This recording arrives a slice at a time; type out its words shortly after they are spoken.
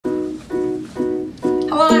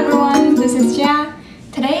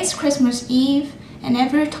Today's Christmas Eve, and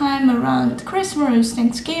every time around Christmas,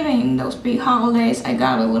 Thanksgiving, those big holidays, I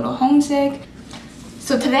got a little homesick.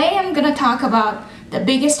 So today I'm gonna talk about the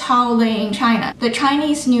biggest holiday in China, the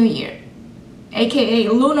Chinese New Year, aka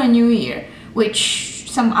Lunar New Year, which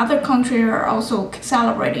some other countries are also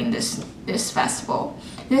celebrating this festival.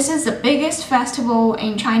 This is the biggest festival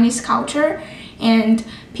in Chinese culture, and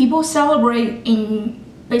people celebrate in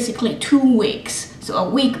basically 2 weeks. So a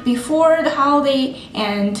week before the holiday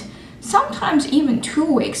and sometimes even 2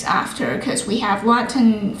 weeks after, because we have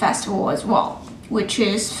Lantern Festival as well, which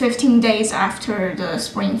is 15 days after the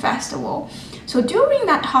Spring Festival. So during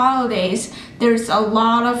that holidays, there's a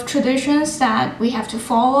lot of traditions that we have to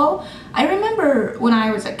follow. I remember when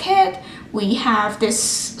I was a kid, we have this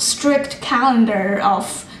strict calendar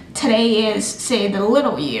of today is, say, the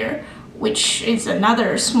Little Year, which is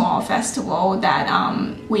another small festival that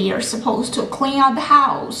we are supposed to clean out the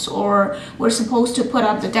house, or we're supposed to put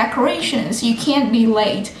up the decorations. You can't be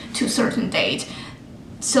late to a certain date.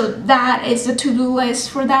 So that is the to-do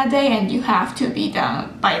list for that day, and you have to be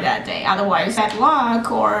done by that day. Otherwise, bad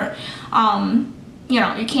luck, or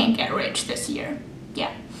you can't get rich this year.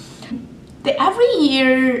 Yeah. Every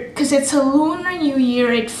year, because it's a Lunar New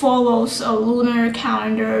Year, it follows a lunar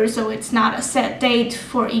calendar, so it's not a set date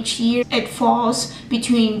for each year. It falls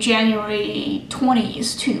between January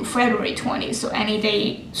 20th to February 20th, so any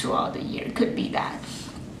day throughout the year could be that.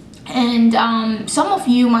 And some of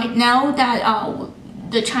you might know that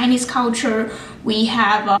the Chinese culture, we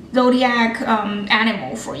have a Zodiac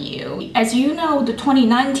animal for you. As you know, the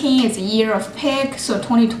 2019 is a year of pig, so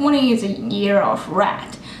 2020 is a year of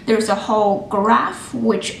rat. There's a whole graph,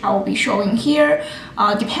 which I'll be showing here.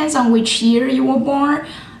 Depends on which year you were born.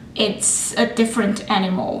 It's a different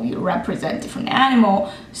animal. You represent different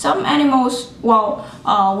animal. Some animals,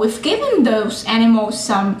 we've given those animals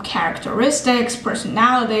some characteristics,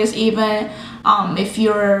 personalities even. If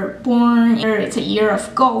you're born, it's a year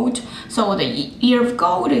of goat. So the year of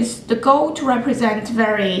goat is, the goat represents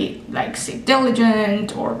very, say,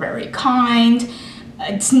 diligent or very kind.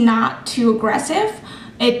 It's not too aggressive.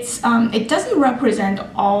 It doesn't represent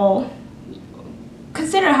all.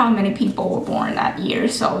 Consider how many people were born that year,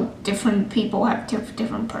 so different people have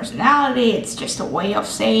different personality. It's just a way of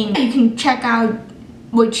saying. You can check out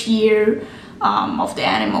which year of the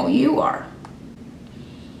animal you are.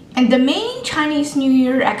 And the main Chinese New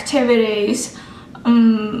Year activities,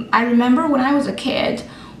 I remember when I was a kid,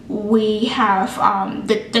 we have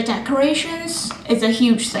the decorations is a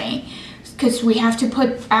huge thing, because we have to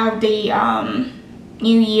put out the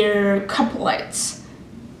New Year couplets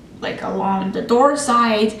along the door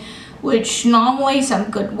side, which normally some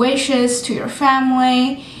good wishes to your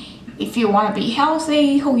family. If you want to be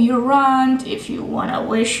healthy whole year round, if you want to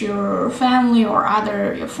wish your family or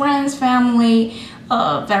your friends' family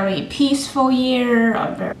a very peaceful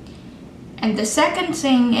year. And the second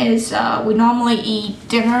thing is we normally eat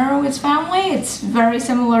dinner with family. It's very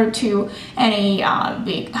similar to any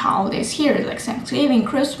big holidays here, like Thanksgiving,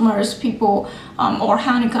 Christmas, people, or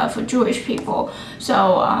Hanukkah for Jewish people.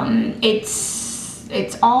 So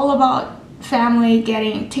it's all about family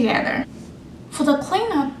getting together. For the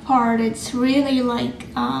cleanup part, it's really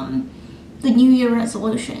like the New Year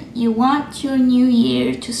resolution. You want your New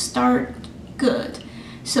Year to start good.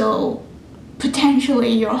 So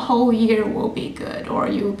potentially your whole year will be good, or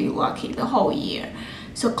you'll be lucky the whole year.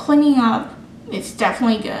 So cleaning up is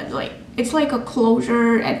definitely good. It's like a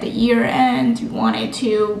closure at the year end. You wanted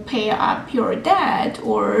to pay up your debt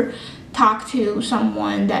or talk to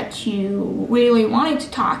someone that you really wanted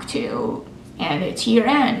to talk to, and it's year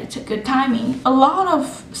end. It's a good timing. A lot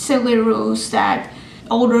of silly rules that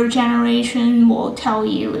older generation will tell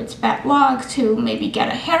you it's bad luck to maybe get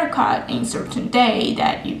a haircut in certain day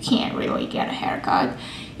that you can't really get a haircut.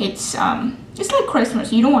 It's just like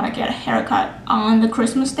Christmas. You don't want to get a haircut on the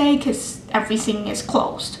Christmas day because everything is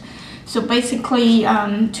closed. So basically,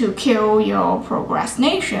 to kill your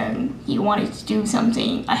procrastination, you wanted to do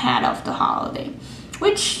something ahead of the holiday,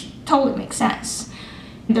 which totally makes sense.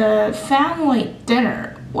 The family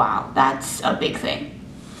dinner, wow, that's a big thing,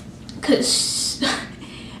 because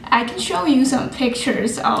I can show you some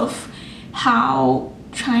pictures of how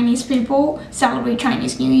Chinese people celebrate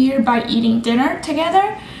Chinese New Year by eating dinner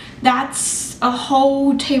together. That's a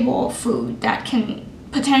whole table of food that can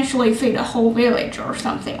potentially feed a whole village or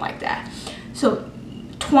something like that. So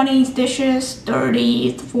 20 dishes,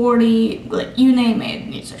 30, 40, you name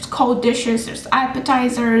it. There's cold dishes, there's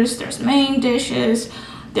appetizers, there's main dishes.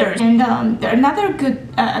 Another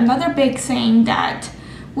big thing that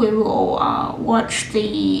we will watch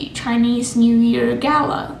the Chinese New Year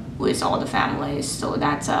gala with all the families. So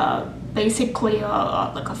that's a basically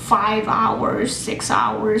like a 5 hours, 6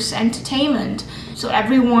 hours entertainment. So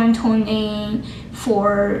everyone tune in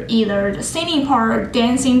for either the singing part,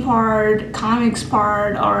 dancing part, comics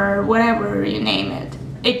part, or whatever you name it.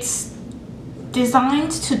 It's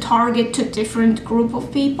designed to target to different group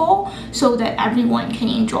of people so that everyone can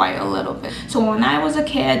enjoy a little bit. So when I was a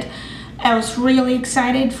kid, I was really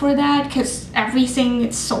excited for that because everything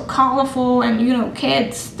is so colorful, and you know,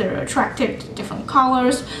 kids, they're attracted to different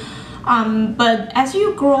colors. But as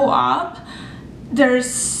you grow up,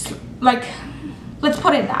 there's like, let's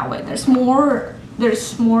put it that way, there's more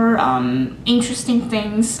interesting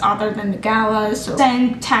things other than the gala. So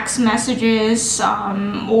send text messages,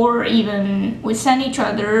 or even we send each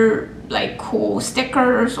other like cool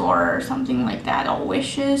stickers or something like that, or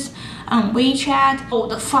wishes on WeChat. Oh,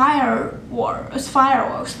 the fireworks,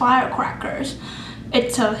 firecrackers.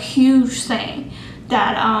 It's a huge thing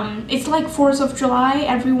that it's like 4th of July,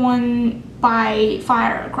 everyone buy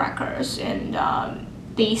firecrackers, and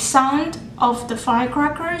the sound of the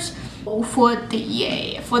firecrackers for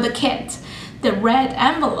the kids, the red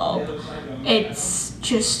envelope, it's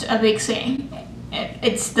just a big thing.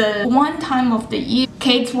 It's the one time of the year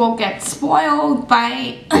kids will get spoiled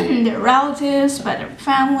by their relatives, by their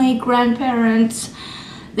family, grandparents.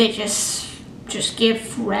 They just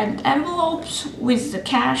give red envelopes with the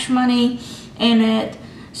cash money in it,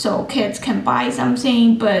 so kids can buy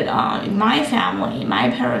something. But in my family, my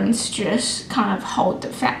parents just kind of hold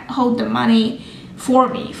the money for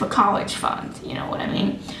me for college fund, you know what I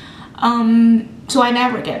mean? So I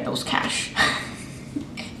never get those cash.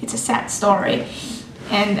 It's a sad story,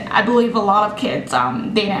 and I believe a lot of kids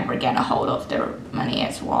they never get a hold of their money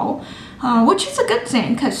as well, which is a good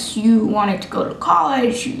thing because you wanted to go to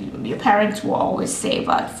college. Your parents will always save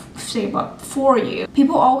up for you.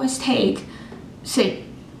 People always take, say,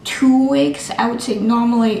 2 weeks. I would say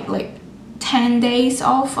normally like 10 days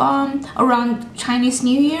off around Chinese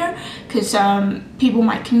New Year, because people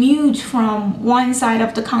might commute from one side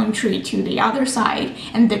of the country to the other side,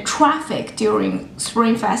 and the traffic during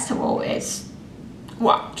Spring Festival is,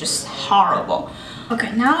 wow, just horrible.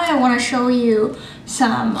 Okay, now I want to show you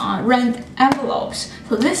some red envelopes.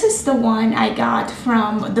 So this is the one I got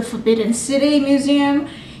from the Forbidden City Museum,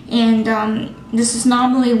 and this is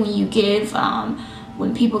normally when you give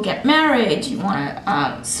when people get married, you want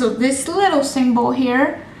to, so this little symbol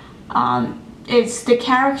here, it's the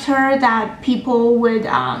character that people would,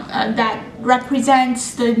 that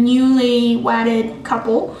represents the newly wedded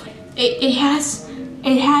couple. It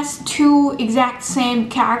has 2 exact same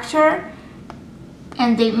character,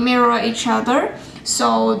 and they mirror each other.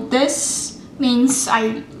 So this means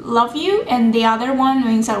I love you, and the other one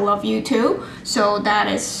means I love you too. So that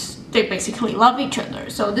is, they basically love each other.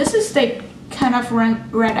 So this is the kind of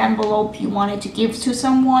red envelope you wanted to give to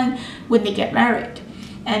someone when they get married.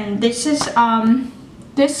 And this is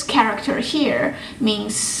this character here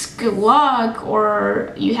means good luck,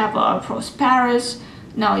 or you have a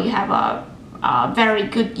you have a very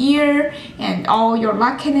good year and all your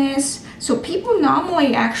luckiness. So people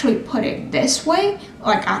normally actually put it this way,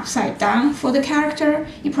 like upside down for the character.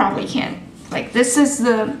 You probably can't, like this is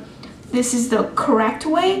the correct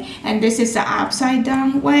way, and this is the upside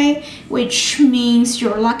down way, which means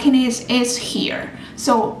your luckiness is here.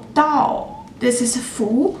 So Dao, this is a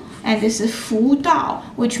Fu, and this is Fu Dao,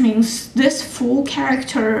 which means this Fu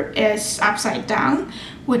character is upside down,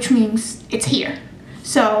 which means it's here.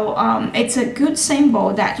 So it's a good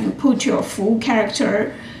symbol that you put your Fu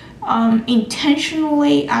character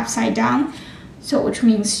intentionally upside down. So which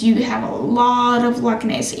means you have a lot of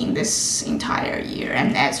luckiness in this entire year.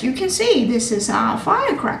 And as you can see, this is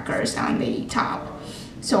firecrackers on the top.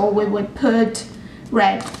 So we would put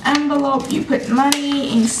red envelope, you put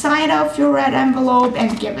money inside of your red envelope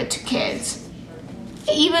and give it to kids.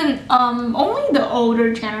 Even only the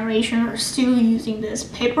older generation are still using this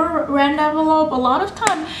paper red envelope. A lot of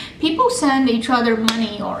time people send each other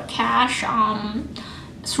money or cash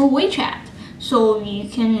through WeChat. So you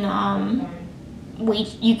can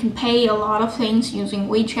you can pay a lot of things using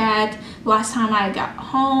WeChat. Last time I got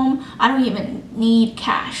home, I don't even need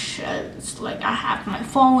cash. It's like I have my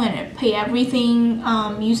phone and I pay everything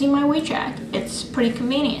using my WeChat. It's pretty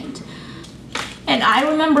convenient. And I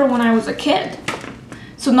remember when I was a kid,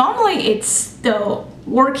 so normally it's the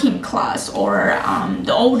working class or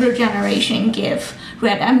the older generation give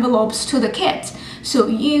red envelopes to the kids. So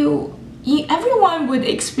everyone would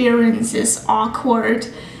experience this awkward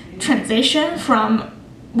transition from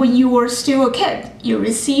when you were still a kid, you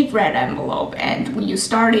received red envelope, and when you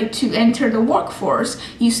started to enter the workforce,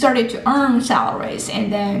 you started to earn salaries,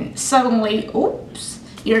 and then suddenly, oops,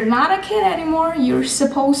 you're not a kid anymore. You're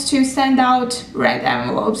supposed to send out red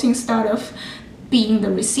envelopes instead of being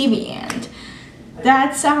the receiving end.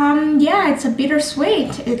 That's yeah, it's a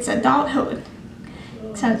bittersweet. It's adulthood.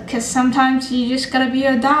 So, because sometimes you just gotta be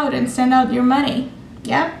an adult and send out your money.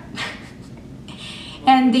 Yep.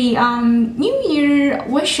 And the New Year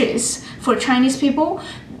wishes for Chinese people,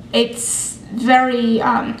 it's very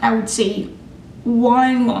I would say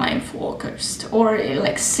one line focused, or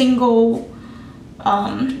like single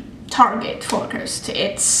target focused.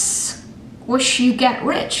 It's wish you get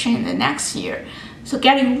rich in the next year. So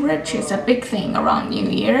getting rich is a big thing around New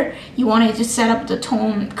Year. You wanted to set up the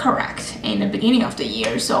tone correct in the beginning of the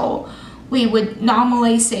year. So we would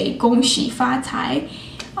normally say 恭喜发财,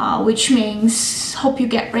 which means hope you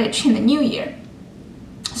get rich in the new year.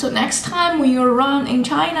 So next time when you're around in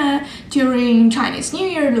China during Chinese New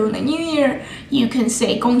Year, Lunar New Year, you can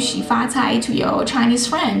say 恭喜发财 to your Chinese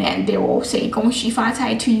friend, and they will say 恭喜发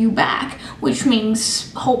财 to you back, which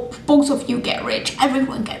means hope both of you get rich.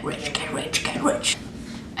 Everyone get rich, get rich, get rich.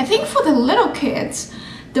 I think for the little kids,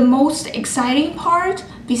 the most exciting part,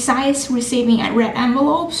 besides receiving red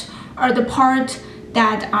envelopes, are the part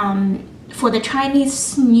that for the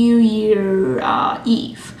Chinese New Year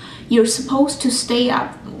Eve, you're supposed to stay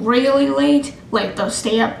up really late. Like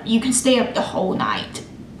you can stay up the whole night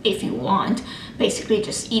if you want. Basically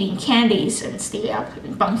just eating candies and stay up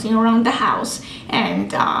and bouncing around the house. And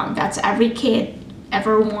that's every kid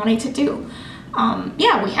ever wanted to do.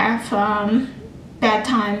 Yeah, we have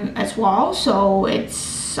bedtime as well. So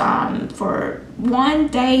it's for one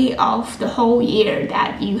day of the whole year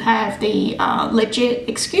that you have the legit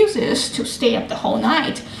excuses to stay up the whole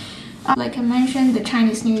night. Like I mentioned, the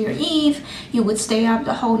Chinese New Year Eve, you would stay up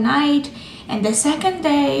the whole night, and the second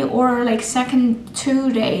day or like second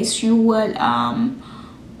 2 days, you would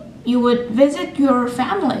visit your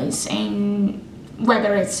families, in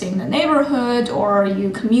whether it's in the neighborhood or you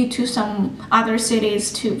commute to some other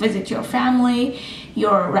cities to visit your family,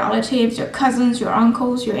 your relatives, your cousins, your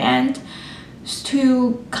uncles, your aunt,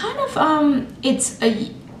 to kind of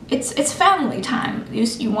it's family time.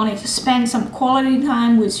 You wanted to spend some quality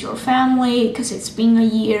time with your family because it's been a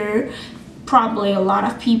year. Probably a lot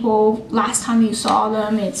of people, last time you saw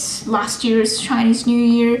them, it's last year's Chinese New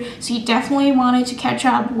Year. So you definitely wanted to catch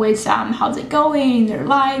up with how's it going in their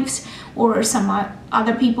lives, or some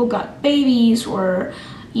other people got babies, or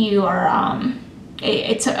you are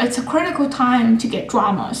it's a critical time to get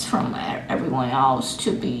dramas from everyone else,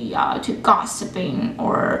 to be to gossiping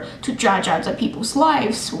or to judge other people's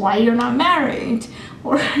lives, why you're not married,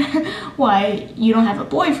 or why you don't have a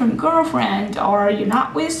boyfriend, girlfriend, or you're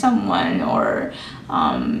not with someone, or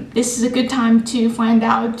this is a good time to find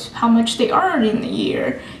out how much they earned in the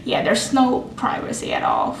year. Yeah, there's no privacy at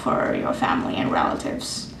all for your family and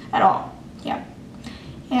relatives at all. Yeah.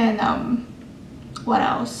 And what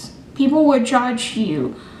else? People will judge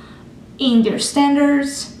you in their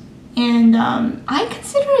standards, and I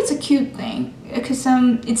consider it's a cute thing, because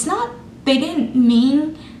it's not, they didn't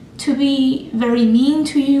mean to be very mean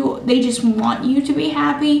to you, they just want you to be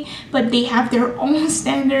happy, but they have their own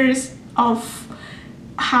standards of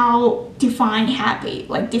how define happy,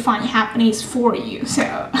 like define happiness for you.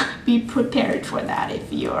 So be prepared for that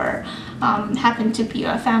if you're happen to be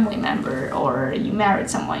a family member or you married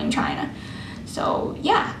someone in China. So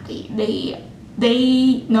yeah,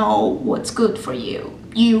 they know what's good for you.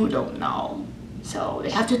 You don't know, so they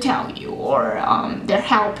have to tell you, or they're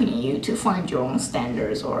helping you to find your own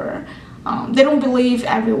standards, or they don't believe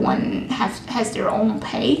everyone has their own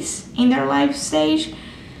pace in their life stage.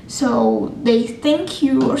 So they think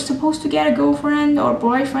you are supposed to get a girlfriend or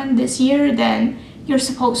boyfriend this year, then you're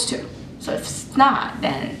supposed to. So if it's not,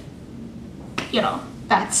 then you know,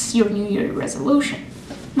 that's your New Year resolution.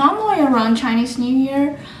 Normally around Chinese New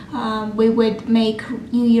Year, we would make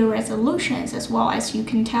New Year resolutions as well. As you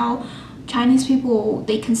can tell, Chinese people,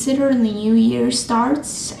 they consider the New Year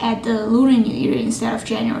starts at the Lunar New Year instead of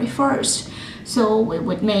January 1st. So we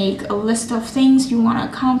would make a list of things you want to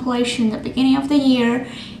accomplish in the beginning of the year,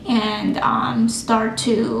 and start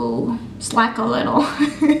to slack a little.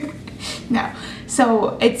 No.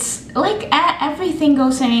 So it's like everything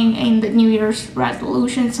goes in the New Year's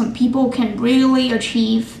resolution. Some people can really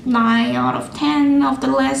achieve 9 out of 10 of the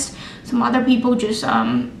list. Some other people just,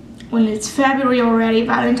 when it's February already,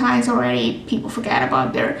 Valentine's already, people forget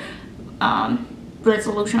about their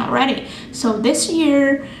resolution already. So this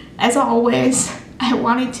year, as always, I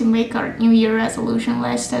wanted to make a New Year resolution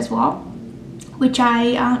list as well, which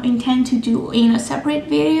I intend to do in a separate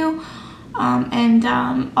video.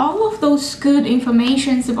 all of those good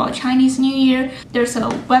informations about Chinese New Year. There's a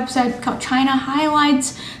website called China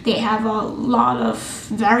Highlights. They have a lot of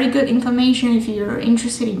very good information if you're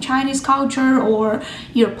interested in Chinese culture or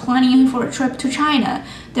you're planning for a trip to China.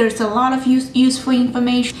 There's a lot of useful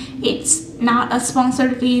information. It's not a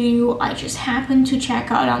sponsored video. I just happened to check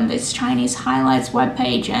out on this Chinese Highlights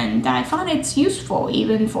webpage and I found it's useful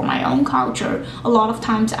even for my own culture. A lot of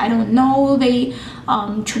times I don't know the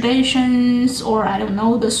traditions or I don't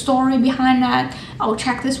know the story behind that. I'll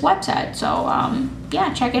check this website. So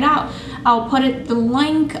yeah, check it out. I'll put the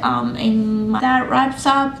link that wraps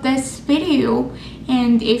up this video.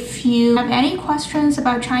 And if you have any questions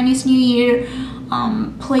about Chinese New Year,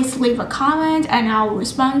 please leave a comment and I'll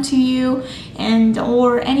respond to you, and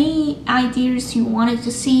or any ideas you wanted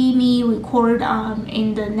to see me record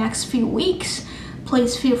in the next few weeks,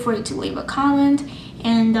 please feel free to leave a comment.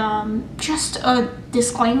 And just a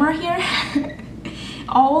disclaimer here,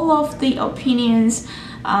 all of the opinions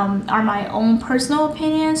are my own personal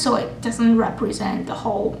opinions, so it doesn't represent the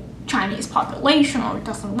whole Chinese population or it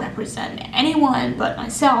doesn't represent anyone but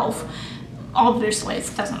myself. Obviously,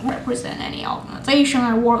 it doesn't represent any organization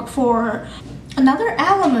I work for. Another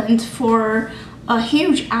element for a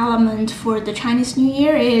huge element for the Chinese New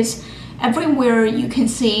Year is everywhere you can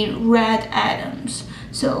see red atoms.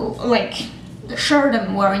 So like the shirt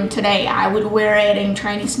I'm wearing today, I would wear it in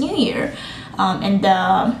Chinese New Year. And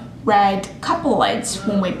the red couplets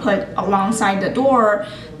when we put alongside the door,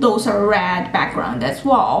 those are red background as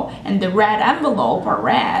well. And the red envelope are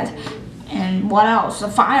red. And what else? The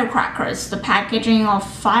firecrackers, the packaging of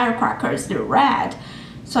firecrackers, they're red.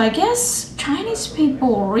 So I guess Chinese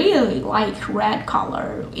people really like red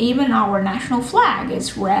color. Even our national flag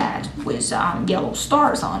is red with yellow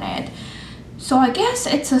stars on it. So I guess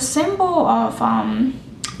it's a symbol of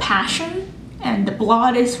passion, and the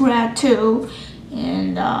blood is red too,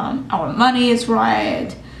 and our money is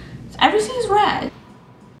red. Everything is red.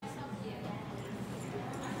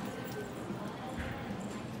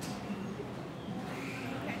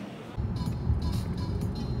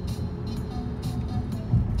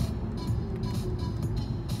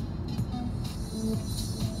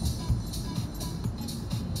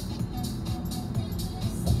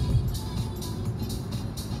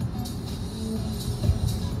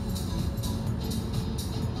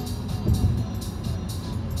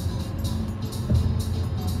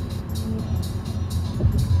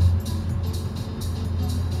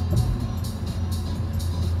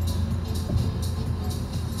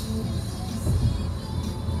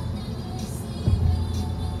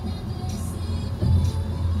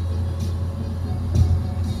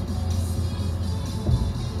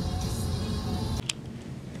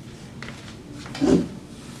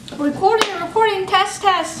 Recording, test.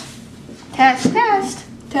 Test.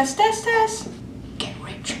 Get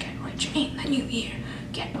rich in the new year.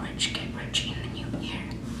 Get rich.